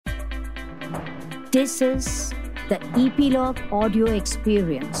This is the Epilogue audio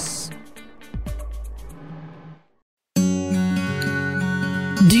experience. Do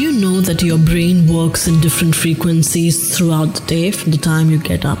you know that your brain works in different frequencies throughout the day, from the time you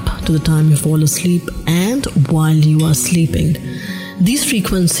get up to the time you fall asleep and while you are sleeping? These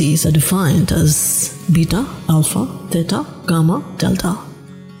frequencies are defined as beta, alpha, theta, gamma, delta.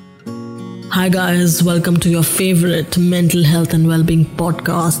 Hi guys, welcome to your favorite mental health and well-being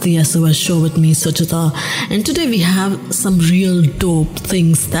podcast, the SOS Show with me, Suchita. And today we have some real dope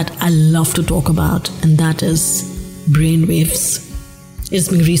things that I love to talk about, and that is brainwaves. It's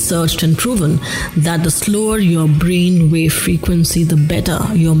been researched and proven that the slower your brainwave frequency, the better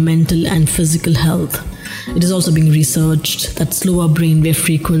your mental and physical health. It is also being researched that slower brainwave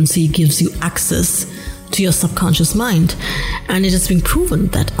frequency gives you access to your subconscious mind. And it has been proven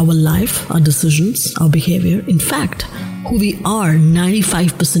that our life, our decisions, our behavior, in fact, who we are,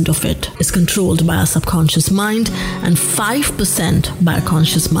 95% of it is controlled by our subconscious mind and 5% by our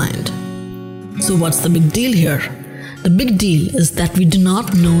conscious mind. So what's the big deal here? The big deal is that we do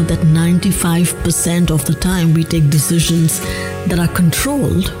not know that 95% of the time we take decisions that are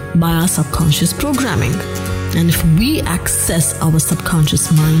controlled by our subconscious programming. And if we access our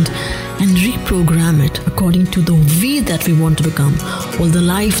subconscious mind and reprogram it according to the we that we want to become or the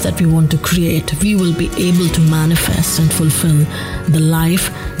life that we want to create, we will be able to manifest and fulfill the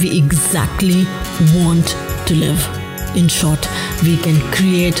life we exactly want to live. In short, we can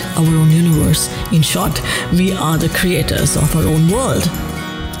create our own universe. In short, we are the creators of our own world.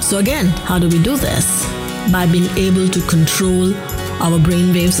 So again, how do we do this? By being able to control our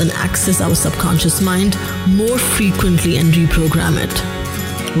brainwaves and access our subconscious mind more frequently and reprogram it.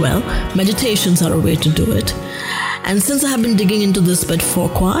 Well, meditations are a way to do it. And since I have been digging into this bit for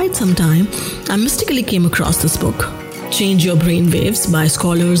quite some time, I mystically came across this book, Change Your Brainwaves, by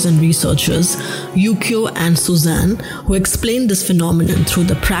scholars and researchers Yukio and Suzanne, who explain this phenomenon through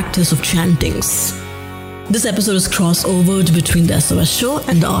the practice of chantings. This episode is crossovered between the SOS Show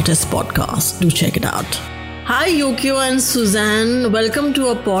and the Artist Podcast. Do check it out. Hi Yukio and Suzanne, welcome to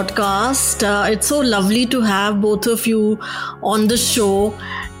our podcast. It's so lovely to have both of you on the show,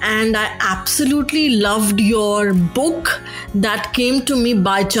 and I absolutely loved your book that came to me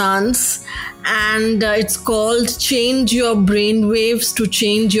by chance, and it's called Change Your Brainwaves to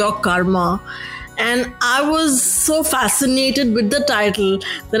Change Your Karma. And I was so fascinated with the title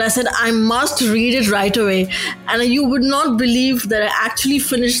that I said, I must read it right away. And you would not believe that I actually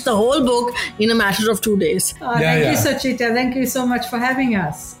finished the whole book in a matter of 2 days. Thank you, Suchita. Thank you so much for having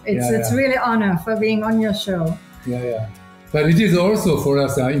us. It's really an honor for being on your show. But it is also for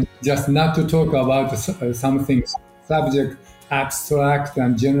us just not to talk about some things, subject, abstract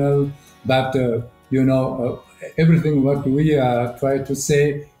and general, but everything what we try to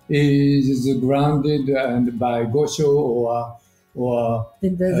say is grounded and by Gosho or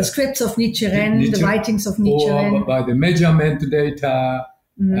the scripts of Nichiren, the writings of Nichiren, or by the measurement data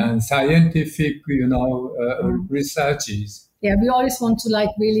and scientific, researches. Yeah, we always want to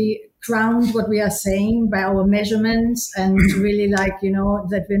really ground what we are saying by our measurements and really that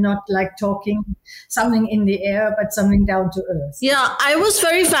we're not talking something in the air, but something down to earth. Yeah, I was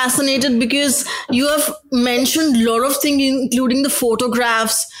very fascinated because you have mentioned a lot of things, including the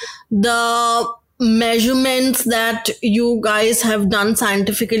photographs, the measurements that you guys have done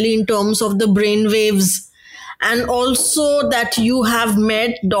scientifically in terms of the brainwaves, and also that you have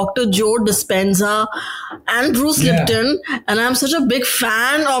met Dr. Joe Dispenza and Bruce Lipton. And I'm such a big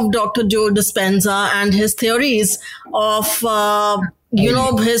fan of Dr. Joe Dispenza and his theories of, of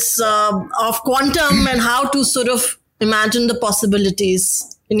quantum and how to sort of imagine the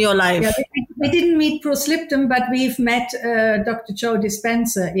possibilities in your life. Yeah, we didn't meet Bruce Lipton, but we've met Dr. Joe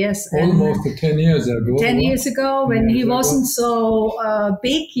Dispenza, yes. Almost 10 years ago. 10 years ago when he wasn't so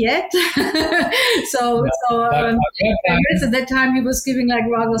big yet. At that time he was giving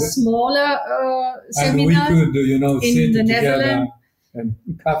rather smaller seminars. And we could, sit the together Netherlands and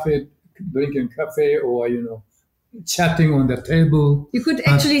drinking coffee or, chatting on the table. You could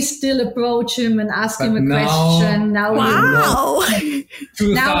actually still approach him and ask him a question. Now, now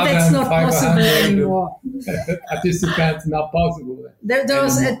that's not possible anymore. Participants not possible. There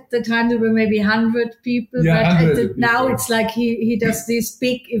was at the time there were maybe 100 people, but now it's he does these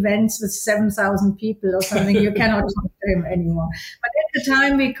big events with 7,000 people or something. You cannot talk to him anymore. But at the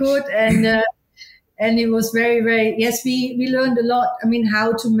time we could, and it was very, very, we learned a lot. I mean,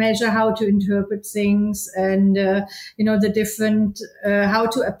 how to measure, how to interpret things, and, the different, how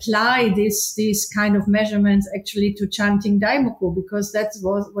to apply these kind of measurements actually to chanting Daimoku, because that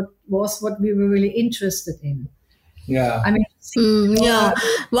was what we were really interested in. Yeah. I mean,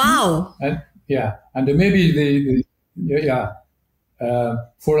 wow. And Yeah, and maybe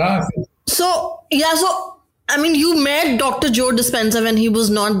for us. So I mean, you met Dr. Joe Dispenza when he was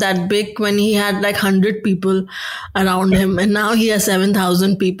not that big, when he had like 100 people around him, and now he has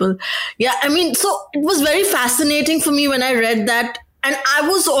 7,000 people. Yeah, I mean, so it was very fascinating for me when I read that, and I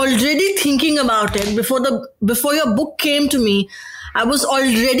was already thinking about it before your book came to me. I was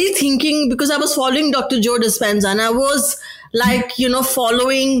already thinking, because I was following Dr. Joe Dispenza, and I was like,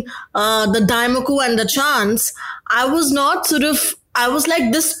 following the Daimoku and the chants. I was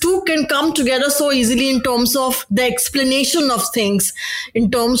like, this two can come together so easily in terms of the explanation of things,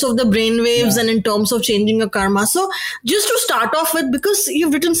 in terms of the brainwaves, and in terms of changing your karma. So just to start off with, because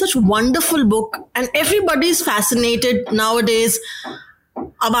you've written such a wonderful book and everybody is fascinated nowadays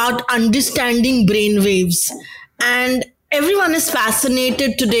about understanding brainwaves, and everyone is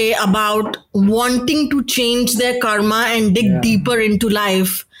fascinated today about wanting to change their karma and dig deeper into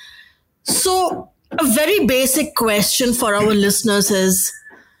life. So a very basic question for our listeners is,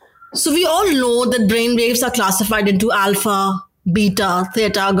 so we all know that brainwaves are classified into alpha, beta,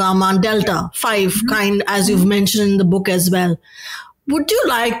 theta, gamma, and delta, 5 kind, as you've mentioned in the book as well. Would you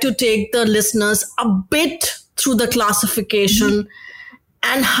like to take the listeners a bit through the classification,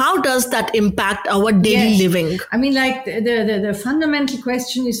 and how does that impact our daily living? I mean, like the fundamental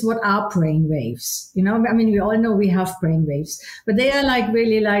question is, what are brainwaves? I mean, we all know we have brainwaves, but they are like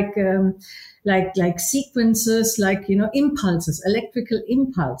really like sequences, like, impulses, electrical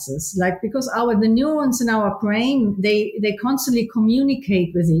impulses, like, because the neurons in our brain, they constantly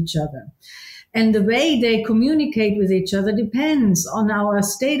communicate with each other. And the way they communicate with each other depends on our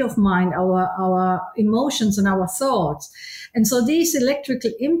state of mind, our emotions and our thoughts. And so these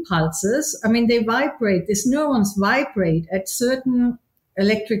electrical impulses, I mean, they vibrate, these neurons vibrate at certain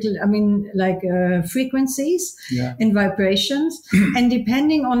electrical, frequencies and vibrations. And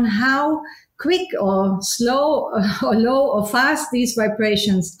depending on how quick or slow or low or fast these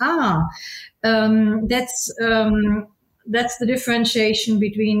vibrations are, that's the differentiation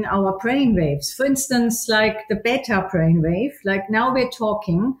between our brain waves. For instance, like the beta brain wave, like now we're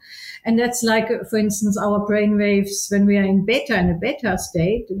talking, and that's like, for instance, our brain waves when we are in a beta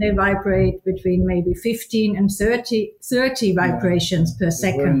state, they vibrate between maybe 15 and 30 vibrations per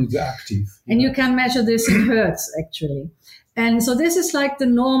second. It's active. And you can measure this in hertz, actually. And so this is like the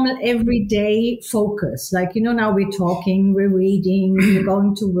normal everyday focus. Like, now we're talking, we're reading, we're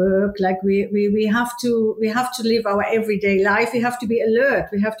going to work. Like we have to live our everyday life. We have to be alert.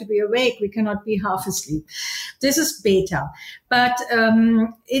 We have to be awake. We cannot be half asleep. This is beta, but,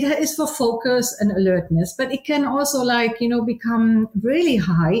 it is for focus and alertness, but it can also become really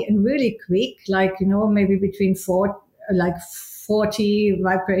high and really quick. Like, maybe between 40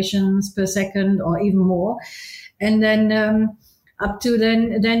 vibrations per second or even more. And then up to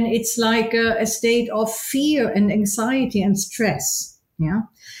then it's like a state of fear and anxiety and stress. Yeah.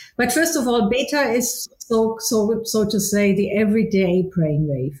 But first of all, beta is so to say the everyday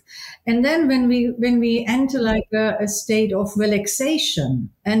brainwave. And then when we enter like a state of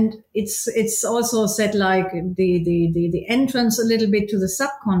relaxation, and it's also said like the entrance a little bit to the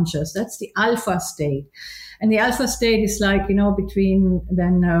subconscious, that's the alpha state. And the alpha state is like, between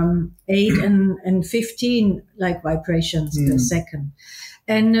then 8 and 15 like vibrations per second.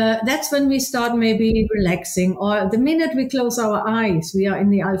 And that's when we start maybe relaxing, or the minute we close our eyes, we are in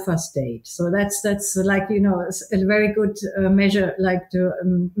the alpha state. So that's like, a very good measure, like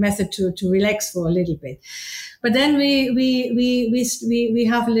method to relax for a little bit. But then we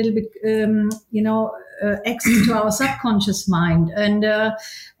have a little bit, access to our subconscious mind, and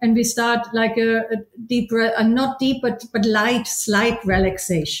we start like a deeper, not deep, but slight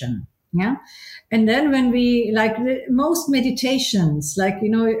relaxation. Yeah. And then when we, like most meditations, like,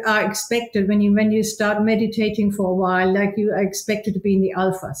 are expected when you start meditating for a while, like you are expected to be in the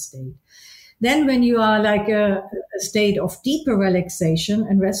alpha state. Then when you are like a state of deeper relaxation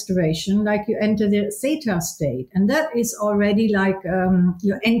and restoration, like you enter the theta state. And that is already like,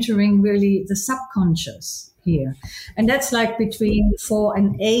 you're entering really the subconscious here. And that's like between 4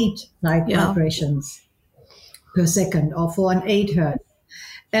 and 8 vibrations per second, or 4 and 8 hertz.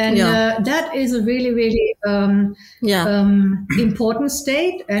 And that is a really, really important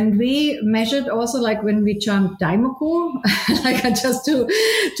state. And we measured also, like when we chant Daimoku, like just to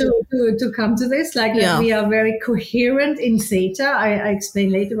come to this, like we are very coherent in theta. I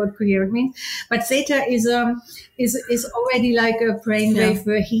explain later what coherent means. But theta is already like a brainwave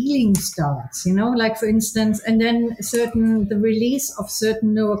where healing starts, like for instance, and then the release of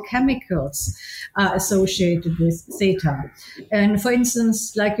certain neurochemicals are associated with theta. And for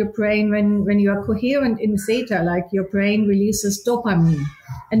instance, like your brain, when you are coherent in theta, like your brain releases dopamine.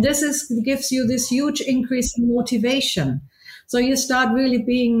 And gives you this huge increase in motivation. So you start really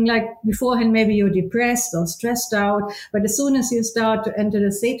being like beforehand, maybe you're depressed or stressed out, but as soon as you start to enter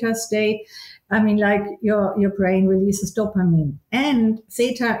the theta state, I mean, like your brain releases dopamine. And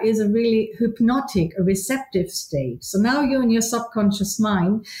theta is a really hypnotic, a receptive state. So now you're in your subconscious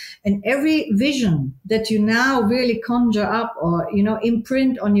mind, and every vision that you now really conjure up or,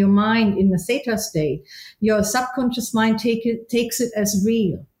 imprint on your mind in the theta state, your subconscious mind takes it as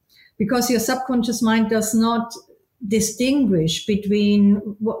real, because your subconscious mind does not distinguish between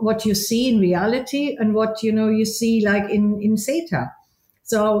what you see in reality and what, you see like in theta.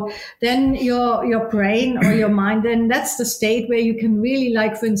 So then your brain or your mind, then that's the state where you can really,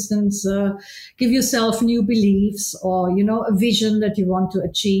 like, for instance, give yourself new beliefs or, a vision that you want to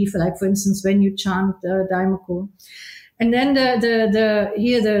achieve. Like, for instance, when you chant Daimoku. And then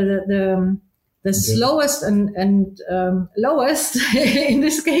the slowest and lowest in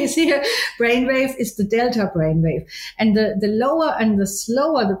this case here brainwave is the delta brainwave, and the lower and the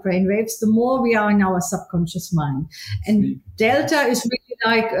slower the brainwaves, the more we are in our subconscious mind. And delta is really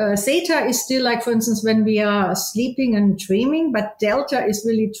like theta is still like, for instance, when we are sleeping and dreaming, but delta is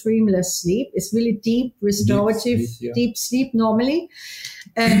really dreamless sleep. It's really deep, restorative, deep sleep normally,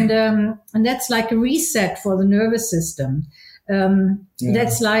 and that's like a reset for the nervous system.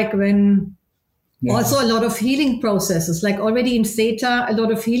 That's like when. Yeah. Also, a lot of healing processes, like already in theta, a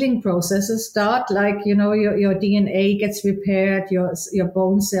lot of healing processes start, like, your DNA gets repaired, your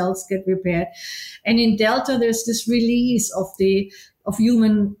bone cells get repaired. And in delta, there's this release of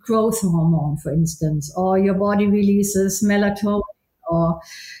human growth hormone, for instance, or your body releases melatonin or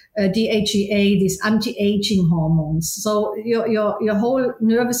DHEA, these anti-aging hormones. So your whole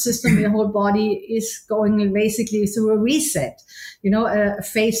nervous system, your whole body is going basically through a reset, a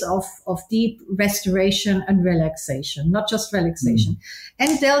phase of deep restoration and relaxation, not just relaxation.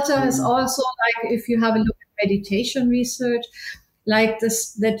 And delta is also like, if you have a look at meditation research, like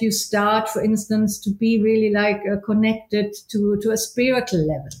this, that you start, for instance, to be really like connected to a spiritual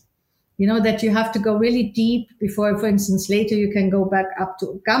level. That you have to go really deep before, for instance, later you can go back up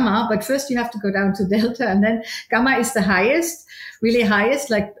to gamma, but first you have to go down to delta, and then gamma is the highest, really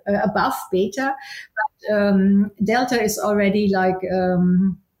highest, like above beta. But delta is already like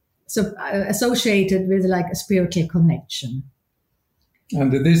associated with like a spiritual connection.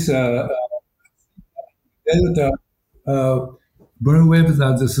 And this delta brainwaves,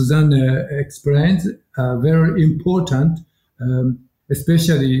 as Suzanne explained, are very important.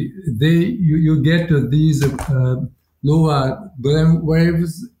 Especially you get these lower brain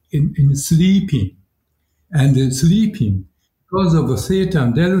waves in sleeping. And sleeping, because of theta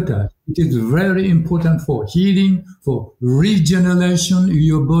and delta, it is very important for healing, for regeneration in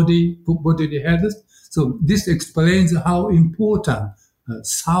your bodily health. So this explains how important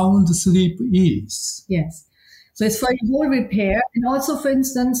sound sleep is. Yes. So it's for your whole repair, and also, for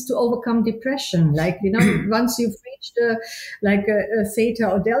instance, to overcome depression. Like, once you've reached a theta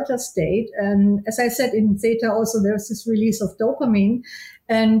or delta state, and as I said, in theta also there's this release of dopamine.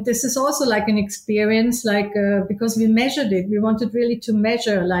 And this is also like an experience, like, because we measured it, we wanted really to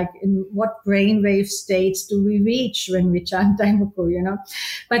measure, like, in what brainwave states do we reach when we chant Daimoku,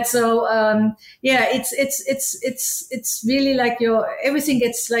 But so, it's really like everything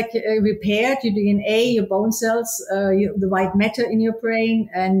gets like repaired, your DNA, your bone cells, the white matter in your brain,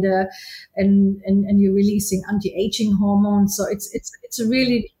 and you're releasing anti-aging hormones. So it's a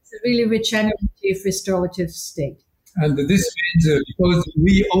really regenerative, restorative state. And this means because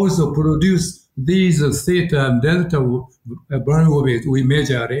we also produce these theta and delta brainwaves, we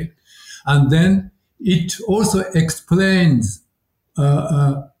measure it. And then it also explains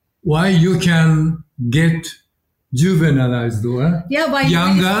why you can get juvenilized, or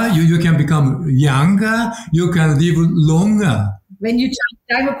younger, you can become younger, you can live longer. When you chant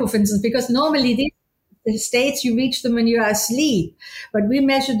Daimoku, for instance, because normally the states, you reach them when you are asleep. But we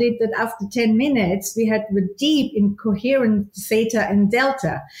measured it that after 10 minutes, we had the deep, incoherent theta and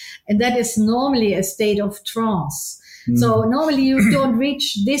delta. And that is normally a state of trance. So normally you don't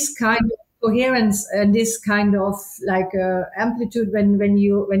reach this kind of coherence and this kind of like amplitude when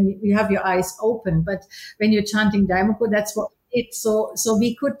you have your eyes open. But when you're chanting Daimoku, that's what it. So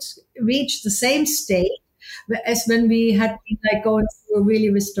we could reach the same state as when we had been like going through a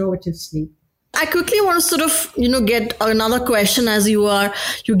really restorative sleep. I quickly want to sort of, get another question, as you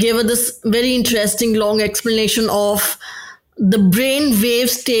gave us this very interesting long explanation of the brain wave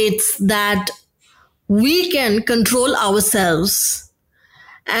states that we can control ourselves.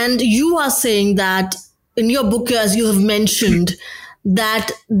 And you are saying that in your book, as you have mentioned,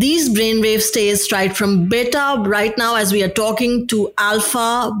 that these brainwave states, right from beta right now as we are talking to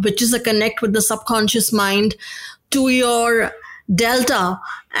alpha, which is a connect with the subconscious mind, to your delta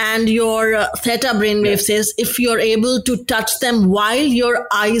and your theta brainwave states, if you're able to touch them while your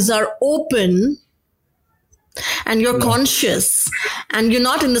eyes are open and you're conscious and you're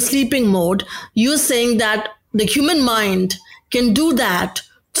not in the sleeping mode, you're saying that the human mind can do that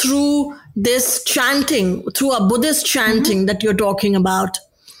through this chanting, through a Buddhist chanting that you're talking about.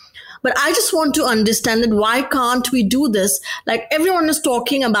 But I just want to understand that why can't we do this? Like everyone is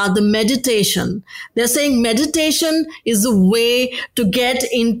talking about the meditation. They're saying meditation is a way to get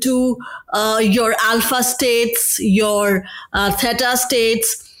into your alpha states, your theta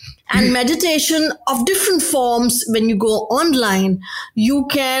states. And meditation of different forms, when you go online, you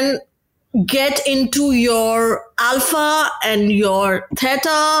can get into your alpha and your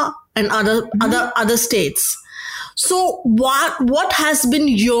theta and other states. So what has been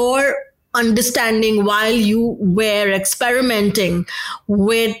your understanding while you were experimenting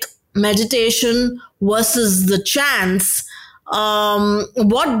with meditation versus the chants?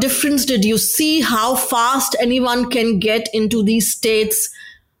 What difference did you see? How fast anyone can get into these states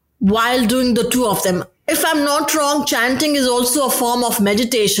while doing the two of them? If I'm not wrong, chanting is also a form of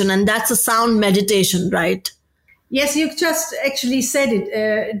meditation, and that's a sound meditation, right? Yes, you just actually said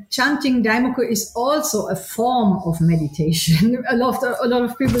it. Chanting Daimoku is also a form of meditation. A lot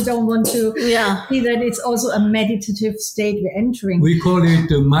of people don't want to see that it's also a meditative state we're entering. We call it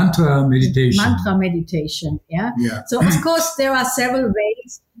mantra meditation. Mantra meditation, yeah. So of course there are several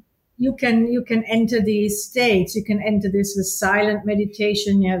ways. You can enter these states. You can enter this with silent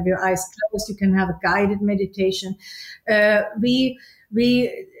meditation. You have your eyes closed. You can have a guided meditation. There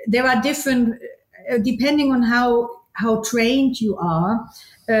are different, depending on how trained you are.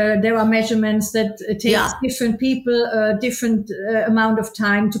 There are measurements that takes different people a different amount of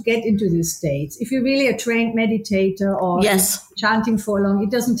time to get into these states. If you're really a trained meditator or chanting for long,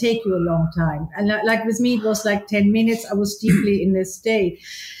 it doesn't take you a long time. And like with me, it was like 10 minutes. I was deeply in this state.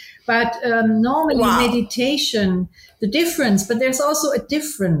 But normally meditation, the difference, but there's also a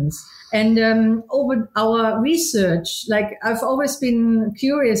difference. And over our research, like I've always been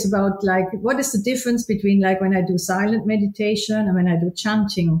curious about like, what is the difference between like when I do silent meditation and when I do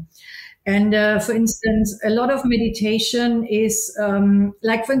chanting? And for instance, a lot of meditation is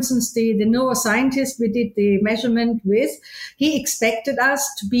like, for instance, the neuroscientist we did the measurement with, he expected us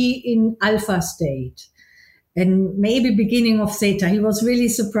to be in alpha state and maybe beginning of theta. He was really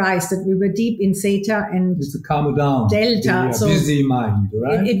surprised that we were deep in theta and just to calm down delta. So busy mind,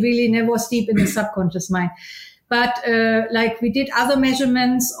 right? It really never was deep in the subconscious mind. But like we did other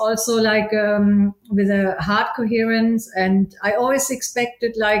measurements also, like with a heart coherence, and I always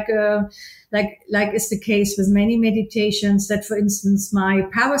expected like is the case with many meditations, that for instance my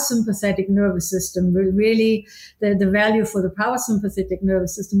parasympathetic nervous system will really, the value for the parasympathetic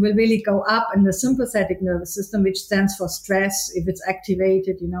nervous system will really go up, and the sympathetic nervous system, which stands for stress, if it's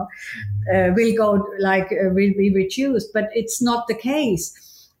activated, will go will be reduced. But it's not the case.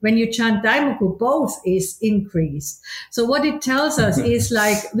 When you chant Daimoku, both is increased. So what it tells us is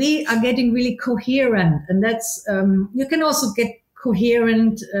like we are getting really coherent, and that's you can also get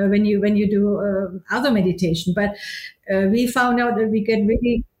coherent when you do other meditation. But we found out that we get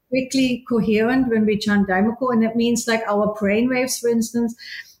really quickly coherent when we chant Daimoku, and that means like our brain waves, for instance,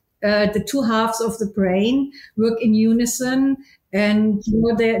 the two halves of the brain work in unison. And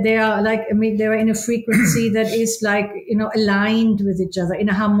they are like, I mean, they are in a frequency that is like, aligned with each other in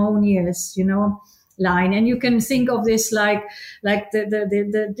a harmonious, line. And you can think of this like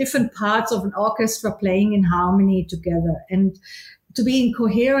the different parts of an orchestra playing in harmony together. And to be in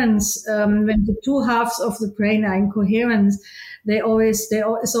coherence, when the two halves of the brain are in coherence,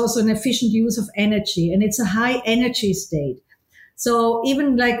 it's also an efficient use of energy, and it's a high energy state. So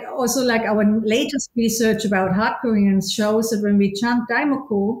even like our latest research about heart coherence shows that when we chant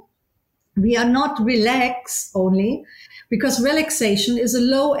Daimoku, we are not relaxed only, because relaxation is a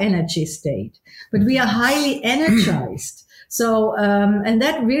low energy state, but we are highly energized. So, and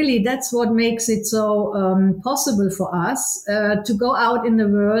that's what makes it so possible for us to go out in the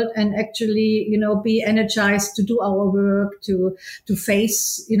world and actually, be energized to do our work, to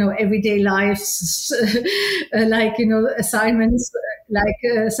face, everyday lives, assignments,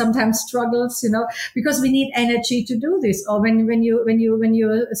 sometimes struggles, because we need energy to do this. Or when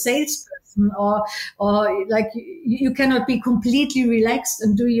you're a salesperson, or like you cannot be completely relaxed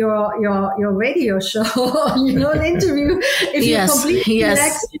and do your radio show or an interview if you're completely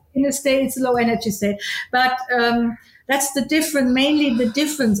relaxed in a state. It's a low energy state. But that's mainly the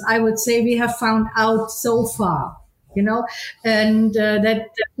difference I would say we have found out so far. and that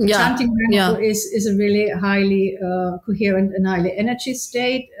chanting is a really highly coherent and highly energy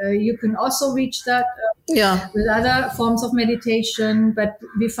state. You can also reach that with other forms of meditation, but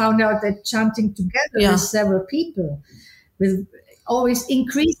we found out that chanting together with several people always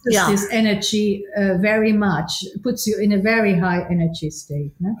increases this energy very much, puts you in a very high energy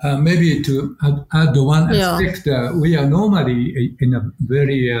state. No? Maybe to add one aspect, we are normally in a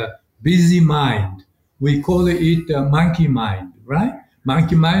very busy mind. We call it monkey mind, right?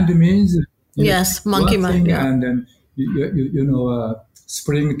 Monkey mind means monkey mind, and then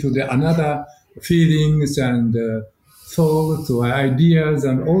spring to the another feelings and thoughts or ideas,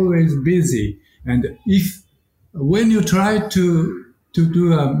 and always busy. And when you try to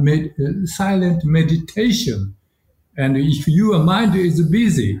do a silent meditation, and if your mind is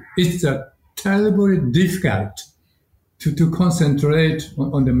busy, it's terribly difficult to concentrate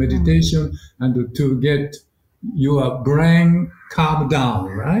on the meditation and to get your brain calm down,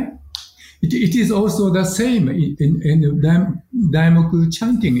 right? It is also the same in Daimoku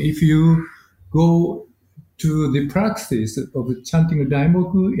chanting. If you go to the practice of chanting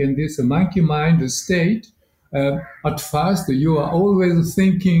Daimoku in this monkey mind state, at first you are always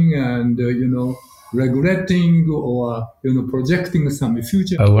thinking and regretting or projecting some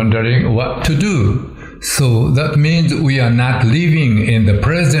future, wondering what to do. So that means we are not living in the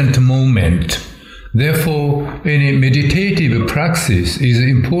present moment. Therefore, any meditative practice is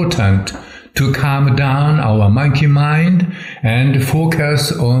important to calm down our monkey mind and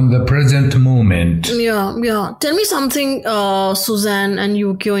focus on the present moment. Yeah. Tell me something, Suzanne and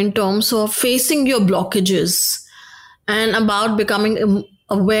Yukio, in terms of facing your blockages and about becoming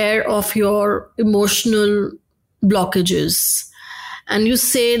aware of your emotional blockages. And you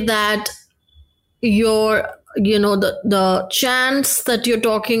say that the chants that you're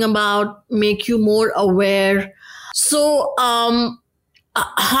talking about make you more aware. So,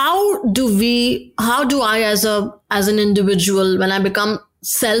 how do I as an individual, when I become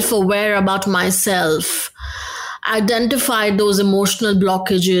self-aware about myself, identify those emotional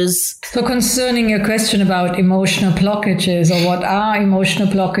blockages? So concerning your question about emotional blockages, or what are emotional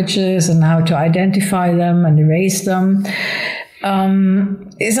blockages and how to identify them and erase them,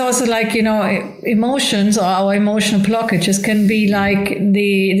 it's also like, emotions or our emotional blockages can be like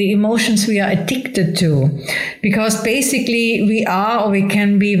the emotions we are addicted to, because basically we are, or we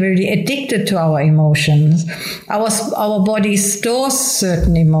can be very addicted to our emotions. Our body stores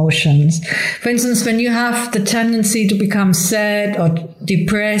certain emotions. For instance, when you have the tendency to become sad or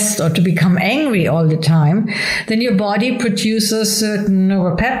depressed or to become angry all the time, then your body produces certain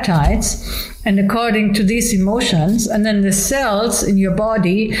neuropeptides. And according to these emotions, and then the cells in your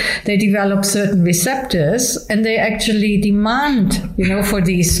body, they develop certain receptors, and they actually demand, for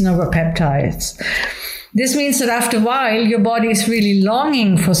these neuropeptides. This means that after a while, your body is really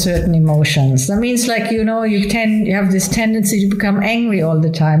longing for certain emotions. That means like, you have this tendency to become angry all the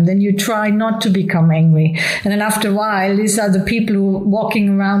time. Then you try not to become angry. And then after a while, these are the people who are walking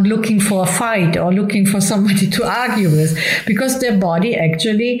around looking for a fight or looking for somebody to argue with, because their body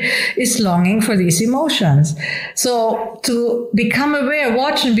actually is longing for these emotions. So to become aware,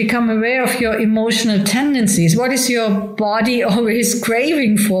 watch and become aware of your emotional tendencies. What is your body always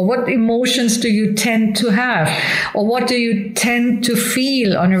craving for? What emotions do you tend to have, or what do you tend to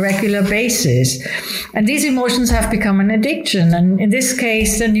feel on a regular basis? And these emotions have become an addiction. And in this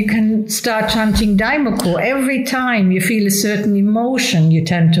case, then you can start chanting Daimoku. Every time you feel a certain emotion you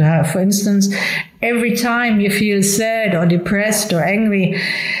tend to have, for instance, every time you feel sad or depressed or angry,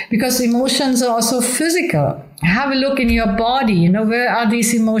 because emotions are also physical. Have a look in your body, where are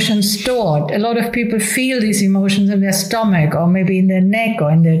these emotions stored? A lot of people feel these emotions in their stomach, or maybe in their neck or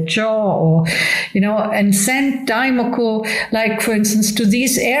in their jaw, or, and send Daimoku, like, for instance, to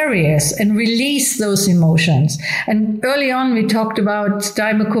these areas and release those emotions. And early on, we talked about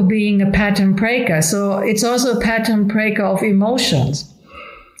Daimoku being a pattern breaker. So it's also a pattern breaker of emotions.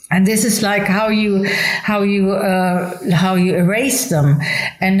 And this is like how you erase them.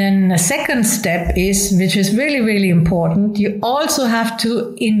 And then the second step is, which is really, really important, you also have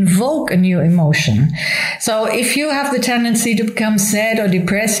to invoke a new emotion. So if you have the tendency to become sad or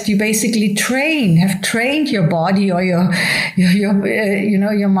depressed, you basically have trained your body or your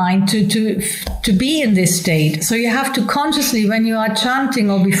mind to be in this state. So you have to consciously, when you are chanting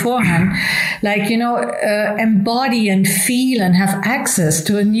or beforehand, embody and feel and have access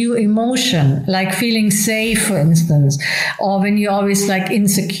to a new new emotion, like feeling safe, for instance, or when you're always like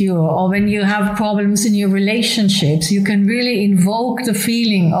insecure, or when you have problems in your relationships, you can really invoke the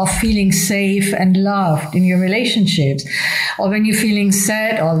feeling of feeling safe and loved in your relationships. Or when you're feeling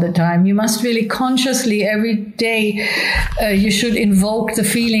sad all the time, you must really consciously every day, you should invoke the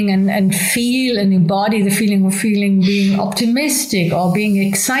feeling and feel and embody the feeling of being optimistic or being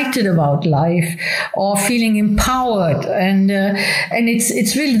excited about life or feeling empowered. And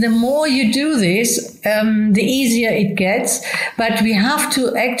it's really, the more you do this, the easier it gets. But we have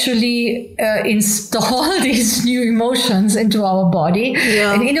to actually install these new emotions into our body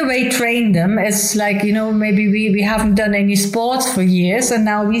and in a way train them as like, maybe we haven't done any sports for years and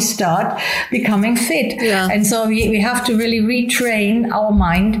now we start becoming fit. Yeah. And so we have to really retrain our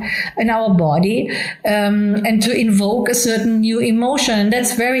mind and our body and to invoke a certain new emotion. And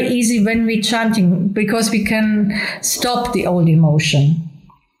that's very easy when we're chanting, because we can stop the old emotion.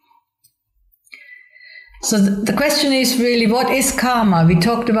 So the question is really, what is karma? We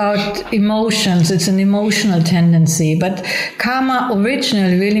talked about emotions. It's an emotional tendency, but karma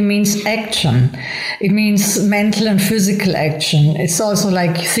originally really means action. It means mental and physical action. It's also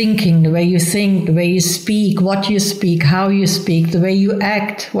like thinking, the way you think, the way you speak, what you speak, how you speak, the way you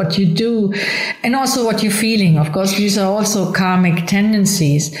act, what you do, and also what you're feeling. Of course, these are also karmic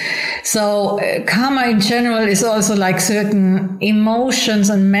tendencies. So karma in general is also like certain emotions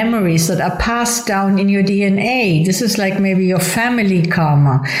and memories that are passed down in your DNA. This is like maybe your family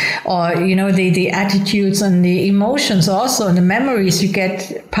karma, or the attitudes and the emotions also, and the memories you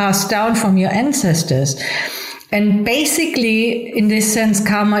get passed down from your ancestors. And basically, in this sense,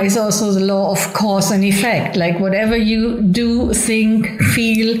 karma is also the law of cause and effect. Like whatever you do, think,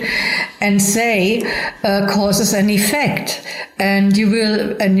 feel, and say causes an effect, and you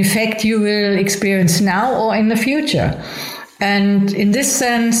will experience now or in the future. And in this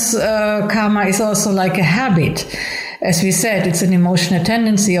sense, karma is also like a habit. As we said, it's an emotional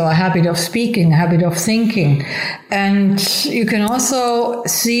tendency or a habit of speaking, a habit of thinking. And you can also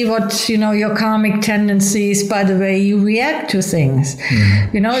see what, your karmic tendencies by the way you react to things.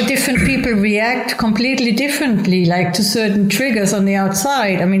 Mm-hmm. Different people react completely differently, like to certain triggers on the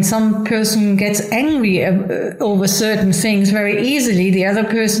outside. I mean, some person gets angry over certain things very easily. The other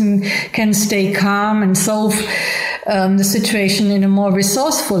person can stay calm and solve the situation in a more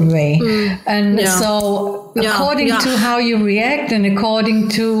resourceful way. So according to how you react and according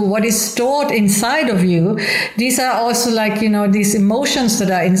to what is stored inside of you, these are also like, these emotions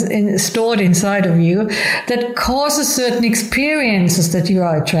that are stored inside of you that causes certain experiences that you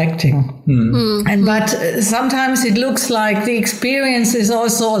are attracting. But sometimes it looks like the experience is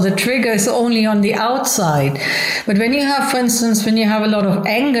also, the trigger is only on the outside. But when you have, for instance, when you have a lot of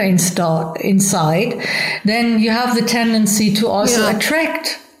anger inside, then you have the tendency to also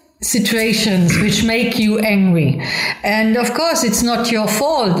attract situations which make you angry. And of course, it's not your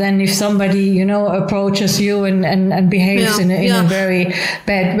fault then if somebody, approaches you and behaves in a very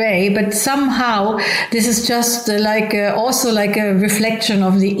bad way. But somehow this is just also like a reflection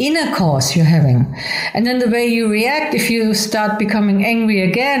of the inner cause you're having. And then the way you react, if you start becoming angry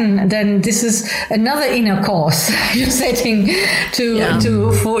again, then this is another inner cause you're setting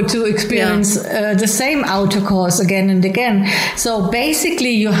to experience the same outer cause again and again. So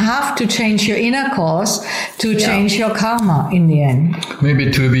basically you have to change your inner cause to change your karma in the end. Maybe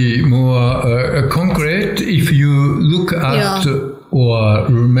to be more concrete, if you look at or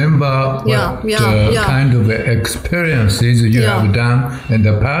remember what kind of experiences you have done in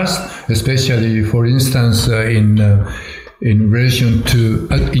the past, especially, for instance, in relation to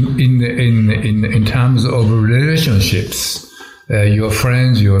in terms of relationships, your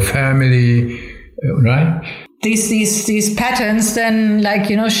friends, your family, right? These patterns then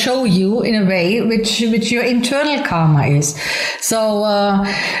show you in a way which your internal karma is. So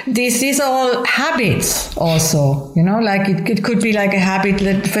these are all habits also, like it could be like a habit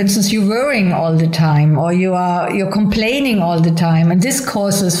that, for instance, you're worrying all the time, or you're complaining all the time, and this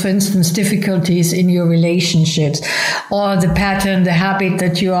causes, for instance, difficulties in your relationships, or the pattern, the habit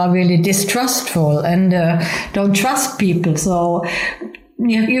that you are really distrustful and don't trust people. So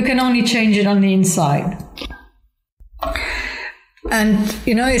you can only change it on the inside. And,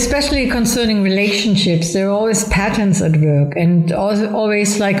 especially concerning relationships, there are always patterns at work, and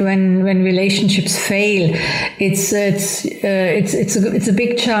always like when relationships fail, it's a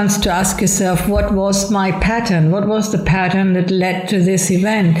big chance to ask yourself, what was my pattern? What was the pattern that led to this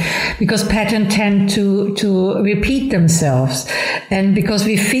event? Because patterns tend to repeat themselves, and because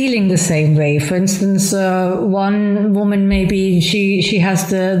we're feeling the same way. For instance, one woman, maybe she has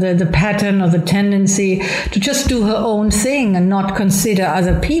the pattern or the tendency to just do her own thing and not consider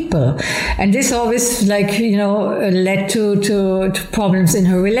other people. And this always led to problems in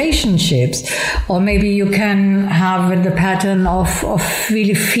her relationships. Or maybe you can have the pattern of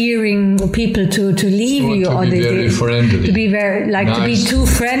really fearing people to leave you, or to be very friendly, to be very nice. To be too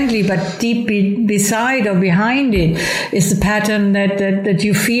friendly, but deep beside or behind it is the pattern that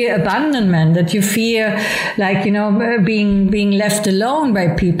you fear abandonment, that you fear being left alone by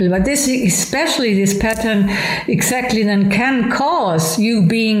people. But especially this pattern exactly then can cause you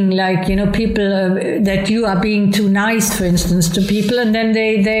being people that you are being too nice, for instance, to people, and then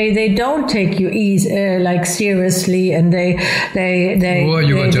they don't take you seriously, and they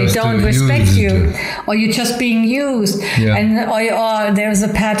don't respect you, or you're just being used. Yeah. And or there's a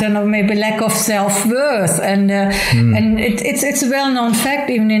pattern of maybe lack of self-worth, and it's a well-known fact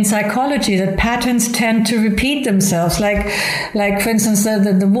even in psychology that patterns tend to repeat themselves. Like for instance,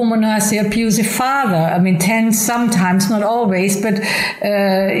 the woman who has the abusive father, I mean, tends sometimes, not always, but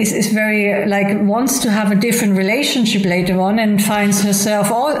is very wants to have a different relationship later on, and finds herself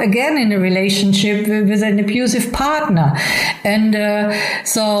again in a relationship with an abusive partner. And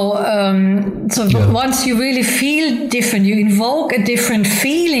once you really feel different, you invoke a different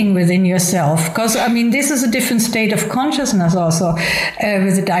feeling within yourself, because I mean this is a different state of consciousness also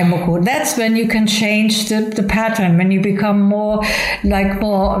with the Daimoku. That's when you can change the pattern, when you become more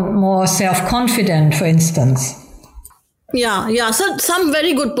self-confident, for instance. Yeah. So some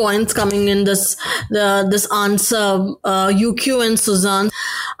very good points coming in this answer, Yukio and Suzanne.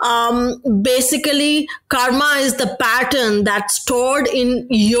 Basically, karma is the pattern that's stored in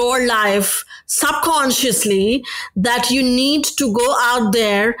your life subconsciously that you need to go out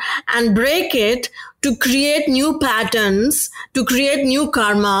there and break it to create new patterns, to create new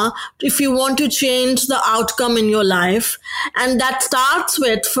karma, if you want to change the outcome in your life. And that starts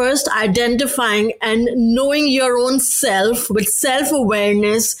with first identifying and knowing your own self. With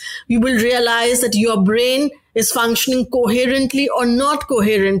self-awareness, you will realize that your brain is functioning coherently or not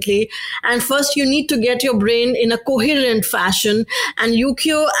coherently. And first you need to get your brain in a coherent fashion. And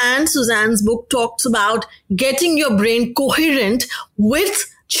Yukio and Suzanne's book talks about getting your brain coherent with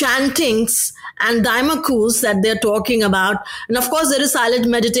chantings and daimokus that they're talking about. And of course, there is silent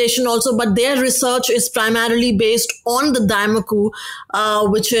meditation also, but their research is primarily based on the daimoku,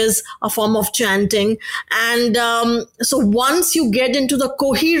 which is a form of chanting. And so once you get into the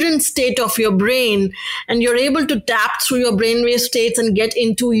coherent state of your brain and you're able to tap through your brainwave states and get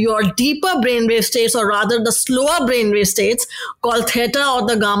into your deeper brainwave states, or rather the slower brainwave states called theta or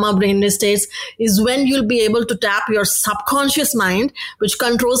the gamma brainwave states, is when you'll be able to tap your subconscious mind, which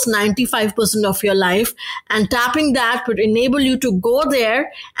controls 95% of your life. And tapping that would enable you to go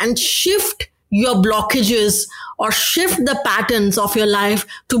there and shift your blockages or shift the patterns of your life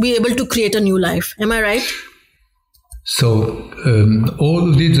to be able to create a new life. Am I right? So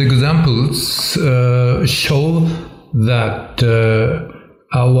all these examples show that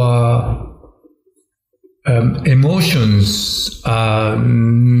our emotions are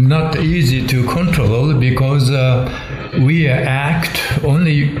not easy to control, because we act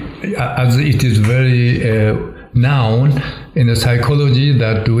only, as it is very known in the psychology,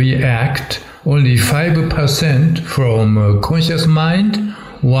 that we act only 5% from conscious mind,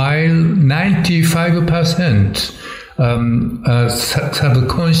 while 95%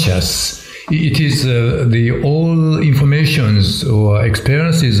 subconscious. It is the all informations or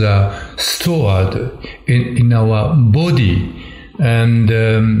experiences are stored in our body. And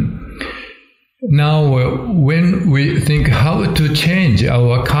now when we think how to change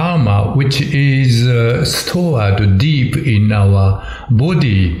our karma, which is stored deep in our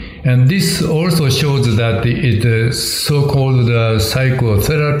body, and this also shows that the so-called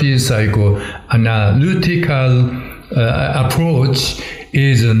psychotherapy, psychoanalytical approach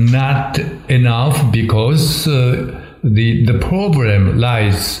is not enough, because the problem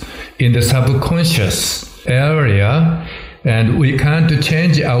lies in the subconscious area, and we can't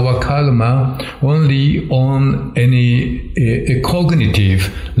change our karma only on a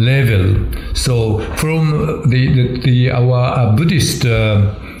cognitive level. So from our Buddhist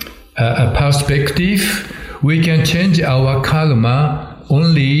perspective, we can change our karma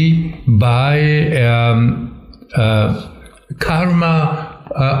only by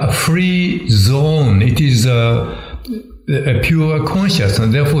karma-free zone. It is a pure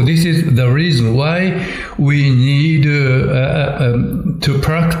consciousness. Therefore, this is the reason why we need to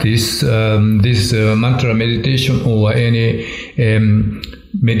practice this mantra meditation or any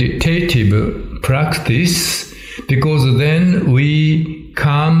meditative practice, because then we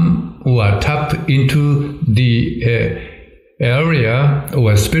come or tap into the area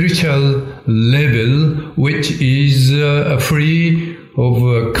or spiritual level which is free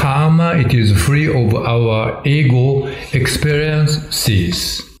of karma. It is free of our ego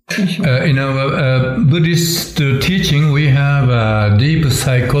experiences. In our Buddhist teaching, we have a deep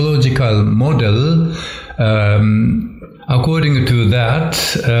psychological model. According to that,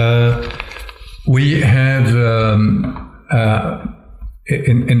 we have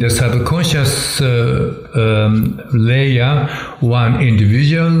in the subconscious layer, one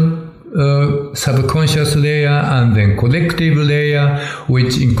individual subconscious layer and then collective layer,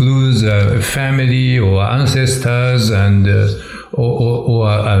 which includes family or ancestors and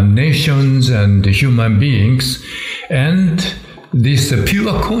or nations and human beings. And this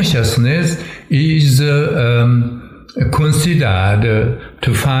pure consciousness is considered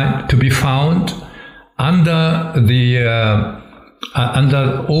to be found under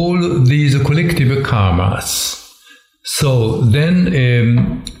under all these collective karmas. So then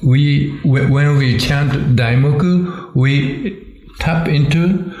when we chant Daimoku, we tap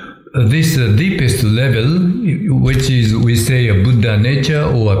into this deepest level, which is, we say, a Buddha nature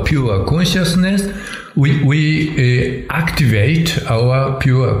or a pure consciousness. We activate our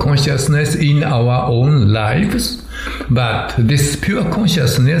pure consciousness in our own lives, but this pure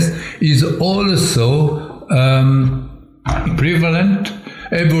consciousness is also prevalent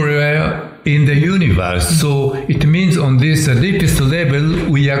everywhere in the universe. So it means on this deepest level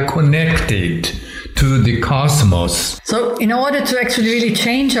we are connected to the cosmos. So in order to actually really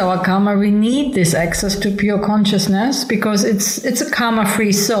change our karma, we need this access to pure consciousness, because it's a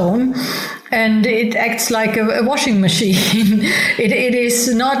karma-free zone. And it acts like a washing machine. It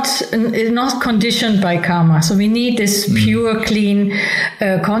is not conditioned by karma. So we need this pure, clean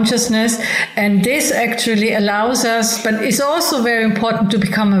consciousness. And this actually allows us, but it's also very important to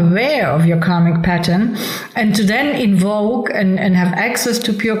become aware of your karmic pattern and to then invoke and have access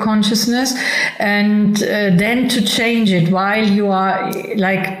to pure consciousness, and then to change it while you are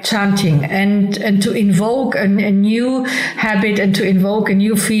like chanting, and to invoke a new habit and to invoke a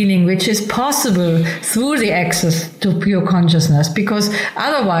new feeling, which is possible through the access to pure consciousness, because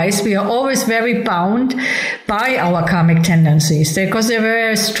otherwise we are always very bound by our karmic tendencies because they're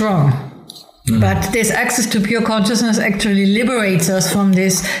very strong. But this access to pure consciousness actually liberates us from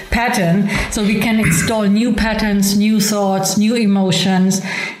this pattern, so we can install new patterns, new thoughts, new emotions,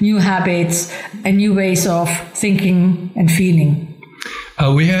 new habits, and new ways of thinking and feeling.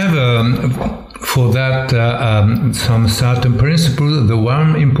 We have for that some certain principle. The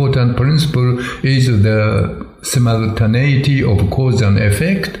one important principle is the simultaneity of cause and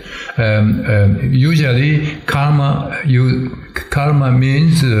effect. Usually karma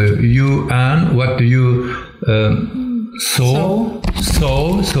means you earn what you sow,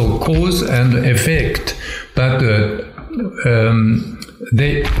 so cause and effect. But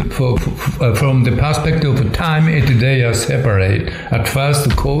from the perspective of time, they are separate. At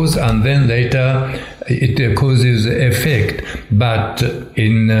first cause, and then later it causes effect. But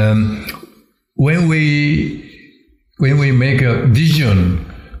in when we make a vision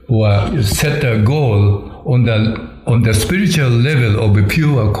or set a goal on the spiritual level of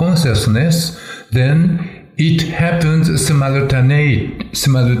pure consciousness, then it happens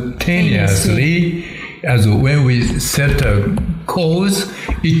simultaneously. As when we set a cause,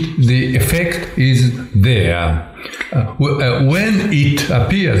 the effect is there. When it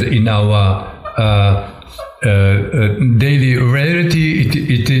appears in our daily reality,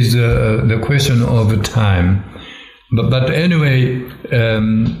 it is the question of time. But anyway,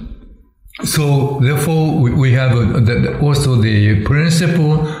 so therefore we have also the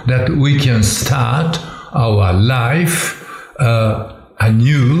principle that we can start our life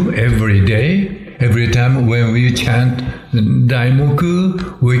anew every day. Every time when we chant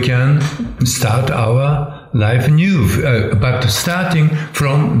Daimoku, we can start our life new, but starting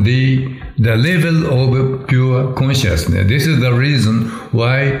from the level of pure consciousness. This is the reason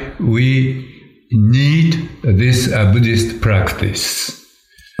why we need this Buddhist practice.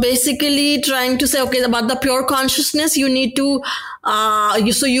 Basically trying to say, okay, about the pure consciousness, you need to,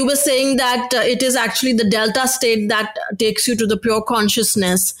 so you were saying that it is actually the delta state that takes you to the pure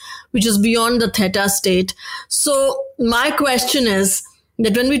consciousness, which is beyond the theta state. So my question is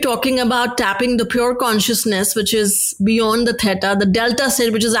that when we're talking about tapping the pure consciousness, which is beyond the theta, the delta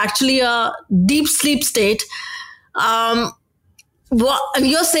state, which is actually a deep sleep state, and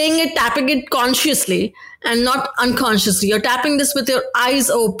you're saying it, tapping it consciously and not unconsciously. You're tapping this with your eyes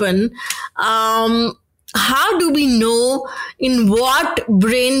open. How do we know in what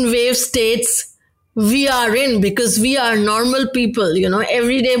brainwave states we are in, because we are normal people,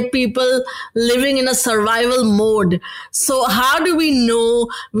 everyday people living in a survival mode. So how do we know?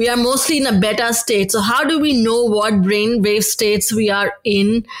 We are mostly in a beta state. So how do we know what brainwave states we are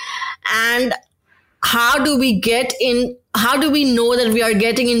in? And how do we know that we are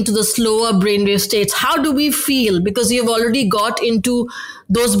getting into the slower brainwave states? How do we feel? Because you've already got into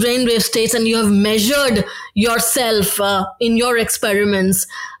those brainwave states and you have measured yourself in your experiments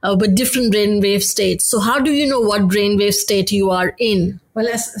with different brainwave states. So how do you know what brainwave state you are in? Well,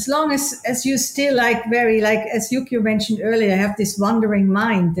 as long as you still as Yukio mentioned earlier, have this wandering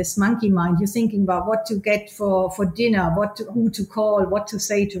mind, this monkey mind, you're thinking about what to get for dinner, who to call, what to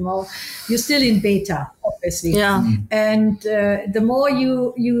say tomorrow. You're still in beta, obviously. Yeah. And the more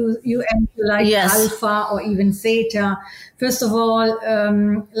you enter yes. alpha or even theta, first of all,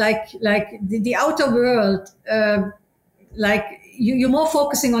 the outer world, you're more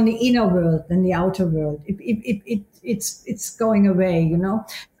focusing on the inner world than the outer world. It's going away,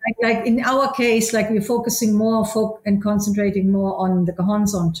 Like in our case, we're focusing more and concentrating more on the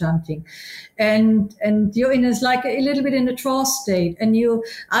Gohonzon chanting, and you're in a little bit in a trance state. And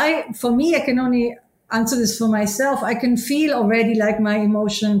for me, I can only answer this for myself. I can feel already my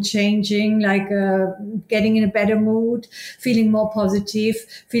emotion changing, getting in a better mood, feeling more positive,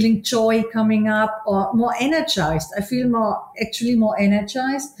 feeling joy coming up, or more energized. I feel more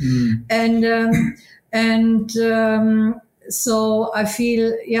energized. So I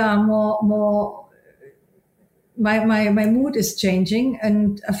feel, more, my mood is changing,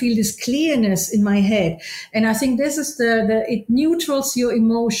 and I feel this clearness in my head. And I think this is it neutrals your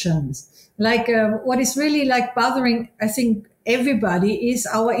emotions. What is really bothering, I think, everybody is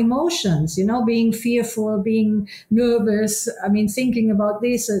our emotions, being fearful, being nervous. I mean, thinking about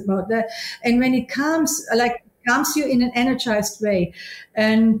this, about that. And when it comes you in an energized way,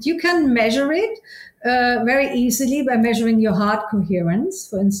 and you can measure it very easily by measuring your heart coherence,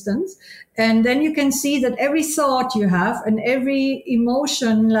 for instance. And then you can see that every thought you have and every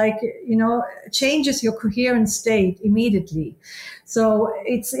emotion, changes your coherent state immediately. So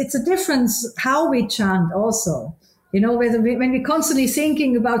it's a difference how we chant also. When we're constantly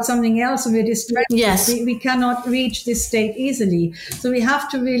thinking about something else and we're distracted, yes. we cannot reach this state easily. So we have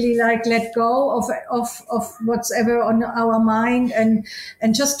to really let go of what's ever on our mind and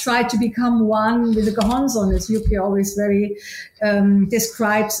just try to become one with the Gohonzon, as Yukio always very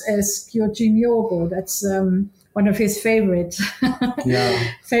describes as Kyojin Yogo. That's one of his favorite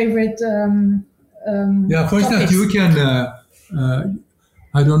favorite. For instance, you can.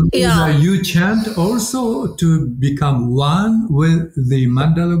 I don't know whether you chant also to become one with the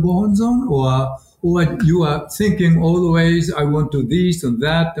Mandala Gohonzon, or you are thinking always, I want to this and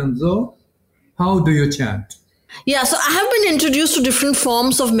that and so. How do you chant? Yeah, so I have been introduced to different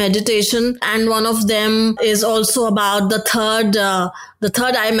forms of meditation, and one of them is also about the third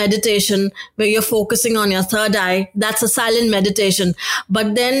eye meditation, where you're focusing on your third eye. That's a silent meditation.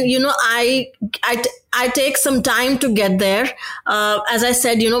 But then, I take some time to get there. As I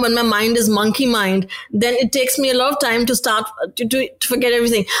said, when my mind is monkey mind, then it takes me a lot of time to start to forget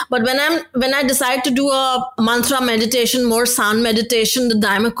everything. But when I decide to do a mantra meditation, more sound meditation, the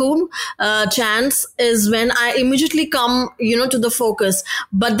Daimaku chants is when I immediately come, to the focus.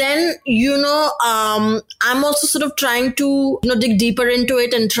 But then, I'm also sort of trying to, dig deeper into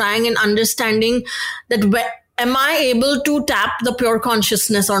it and trying and understanding that am I able to tap the pure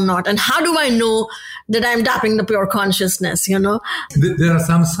consciousness or not? And how do I know that I'm tapping the pure consciousness, There are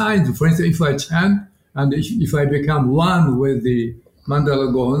some signs. For instance, if I chant and if I become one with the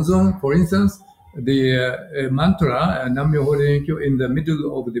Mandala Gohonzon, for instance, the mantra, Nam-myoho Renge-kyo, in the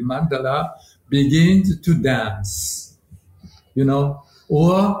middle of the mandala begins to dance,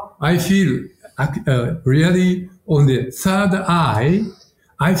 Or I feel really on the third eye,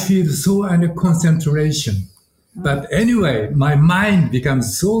 I feel so under concentration. But anyway, my mind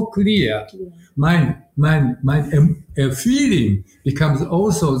becomes so clear. My feeling becomes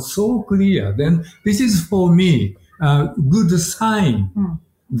also so clear. Then this is for me a good sign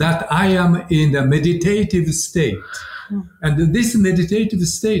that I am in the meditative state. And this meditative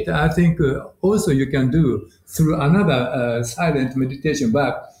state, I think also you can do through another silent meditation.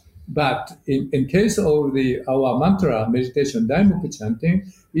 But in case of our mantra meditation, Daimoku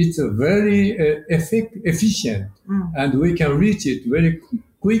chanting, it's very efficient, and we can reach it very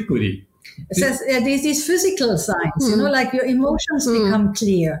quickly. So there's these physical signs, your emotions become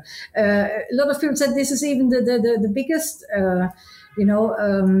clear. A lot of people said this is even the biggest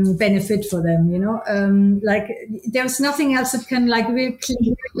benefit for them, like there's nothing else that can like really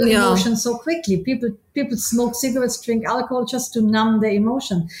clear your emotions so quickly. People smoke cigarettes, drink alcohol just to numb the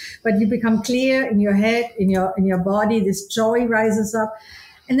emotion, but you become clear in your head, in your body, this joy rises up.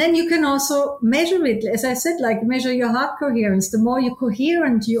 And then you can also measure it, as I said, like measure your heart coherence. The more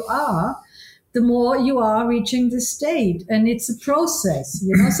coherent you are, the more you are reaching this state. And it's a process,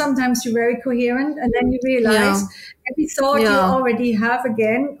 sometimes you're very coherent and then you realize every thought you already have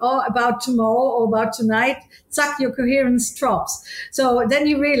again, or about tomorrow or about tonight, your coherence drops. So then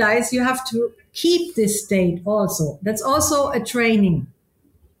you realize you have to keep this state also. That's also a training.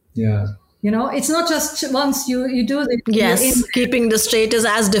 Yeah. It's not just once you do this. Yes, keeping the state is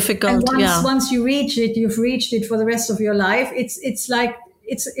as difficult. And once you reach it, you've reached it for the rest of your life. It's like,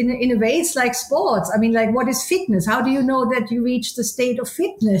 it's in a way, it's like sports. I mean, like, what is fitness? How do you know that you reach the state of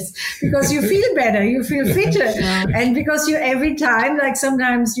fitness? Because you feel better, you feel fitter. And because every time, like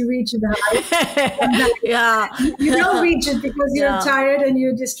sometimes you reach it high. You don't reach it because you're tired and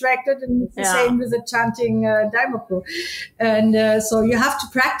you're distracted. And it's the same with the chanting Daimoku. And so you have to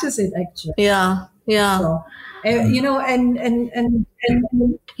practice it, actually. So,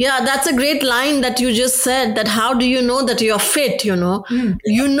 yeah, that's a great line that you just said, that how do you know that you're fit, You know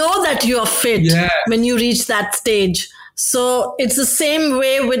that you're fit when you reach that stage. So it's the same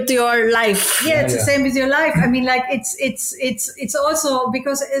way with your life. Yeah, it's the same with your life. I mean, like it's also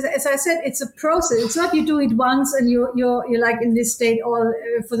because as I said, it's a process. It's not you do it once and you're like in this state all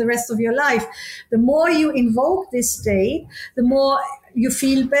for the rest of your life. The more you invoke this state, the more you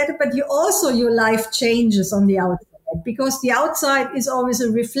feel better, but your life changes on the outside, because the outside is always a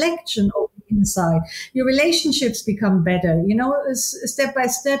reflection of the inside. Your relationships become better, step by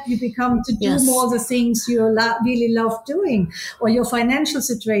step you become to do more the things you really love doing, or your financial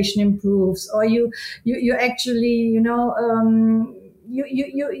situation improves, or you actually,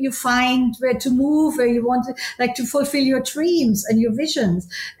 you find where to move, where you want to, like, to fulfill your dreams and your visions.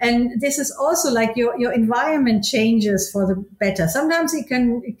 And this is also like your environment changes for the better. Sometimes it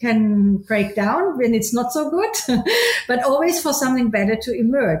can break down when it's not so good, but always for something better to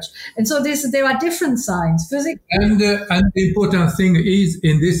emerge. And so there are different signs. And the important thing is,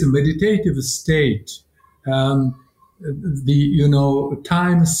 in this meditative state,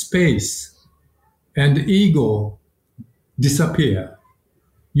 time, space, and ego disappear.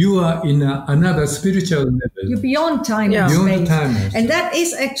 You are in another spiritual level. You're beyond time and space. And that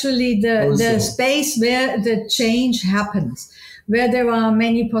is actually the space where the change happens, where there are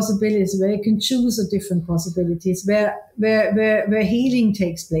many possibilities, where you can choose the different possibilities, where healing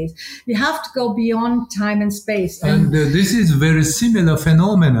takes place. You have to go beyond time and space. And this is very similar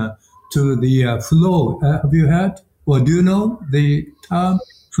phenomena to the flow. Have you heard, or do you know the term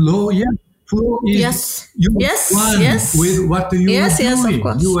flow? Yeah. Flow is you with what you are doing. Of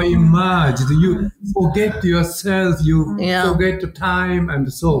course. You are immersed. You forget yourself. You forget the time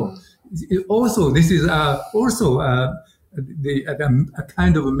and so. Also, this is also a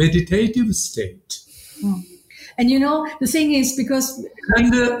kind of a meditative state. And the thing is, because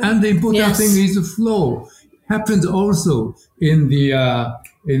and the important thing is the flow happens also in the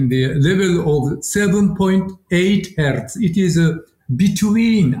level of 7.8 hertz. It is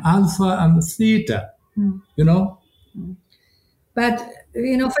between alpha and theta, But,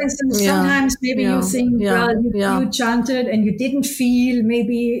 for instance, sometimes maybe you think, you chanted and you didn't feel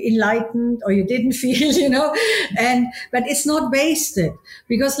maybe enlightened, or you didn't feel, but it's not wasted.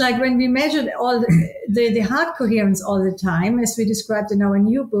 Because like when we measured all the heart coherence all the time, as we described in our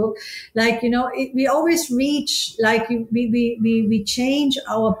new book, like, we always reach, like we change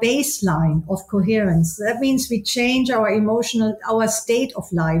our baseline of coherence. That means we change our state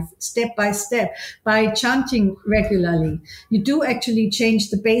of life step by step by chanting regularly. You do actually change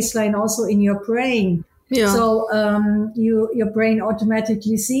the baseline also in your brain. So your brain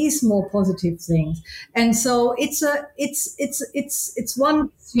automatically sees more positive things, and so it's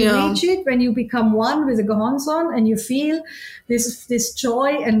once you reach it, when you become one with the Gohonzon, and you feel this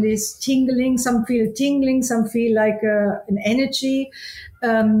joy and this tingling. Some feel tingling, some feel like an energy,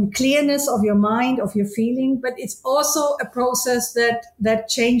 clearness of your mind, of your feeling. But it's also a process that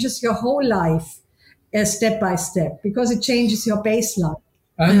changes your whole life. Step by step, because it changes your baseline,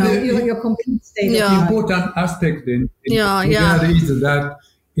 and your complete state. The important aspect is that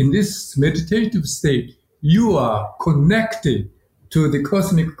in this meditative state, you are connected to the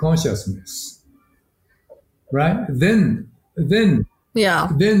cosmic consciousness, right? Then you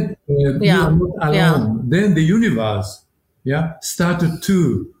are not alone. Then the universe, started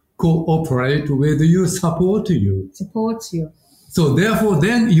to cooperate with you, supports you. So therefore,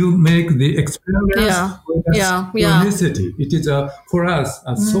 then you make the experience with synchronicity. It is for us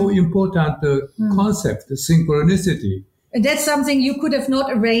a so important concept, synchronicity. And that's something you could have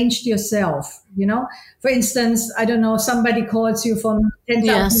not arranged yourself, you know. For instance, I don't know, somebody calls you from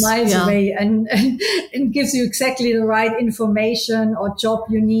 10,000 miles away and gives you exactly the right information or job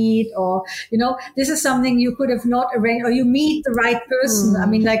you need, or, you know, this is something you could have not arranged, or you meet the right person. I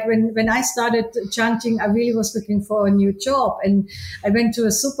mean, like when I started chanting, I really was looking for a new job, and I went to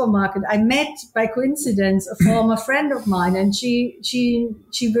a supermarket. I met by coincidence a former friend of mine, and she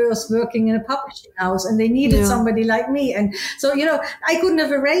was working in a publishing house, and they needed somebody like me. And so, you know, I couldn't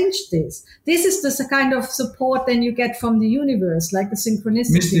have arranged this. This is the kind of support then you get from the universe, like the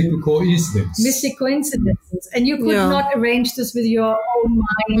synchronicity. Mystic coincidences. And you could not arrange this with your own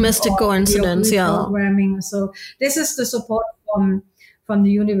mind. Mystic coincidence, programming. So this is the support from the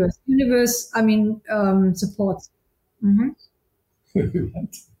universe. Universe, I mean, supports.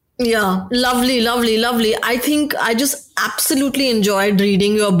 Yeah, lovely. I think I just absolutely enjoyed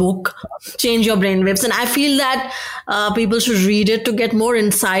reading your book, Change Your Brainwaves. And I feel that people should read it to get more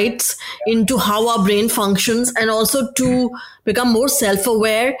insights into how our brain functions, and also to become more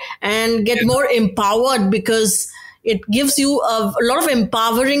self-aware and get more empowered, because it gives you a lot of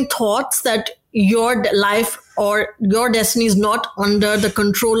empowering thoughts that your life or your destiny is not under the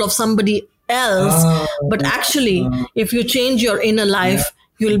control of somebody else. But actually, if you change your inner life,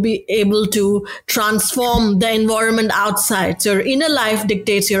 you'll be able to transform the environment outside. So your inner life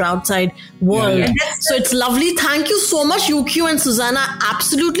dictates your outside world. So it's lovely. Thank you so much, Yukio and Suzanne. I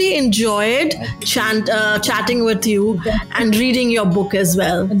absolutely enjoyed chatting with you and reading your book as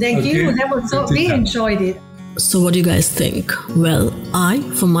well. Thank you. That was so, we enjoyed it. So what do you guys think? Well, I,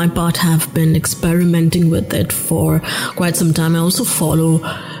 for my part, have been experimenting with it for quite some time. I also follow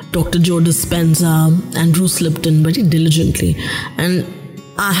Dr. Joe Dispenza and Bruce Lipton very diligently. And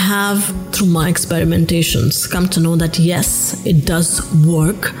I have, through my experimentations, come to know that yes, it does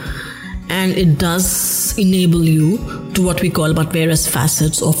work, and it does enable you to what we call about various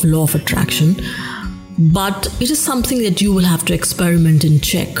facets of law of attraction. But it is something that you will have to experiment and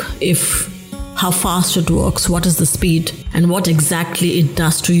check how fast it works, what is the speed, and what exactly it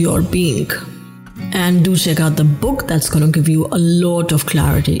does to your being. And do check out the book. That's going to give you a lot of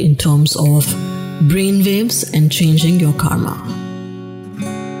clarity in terms of brainwaves and changing your karma.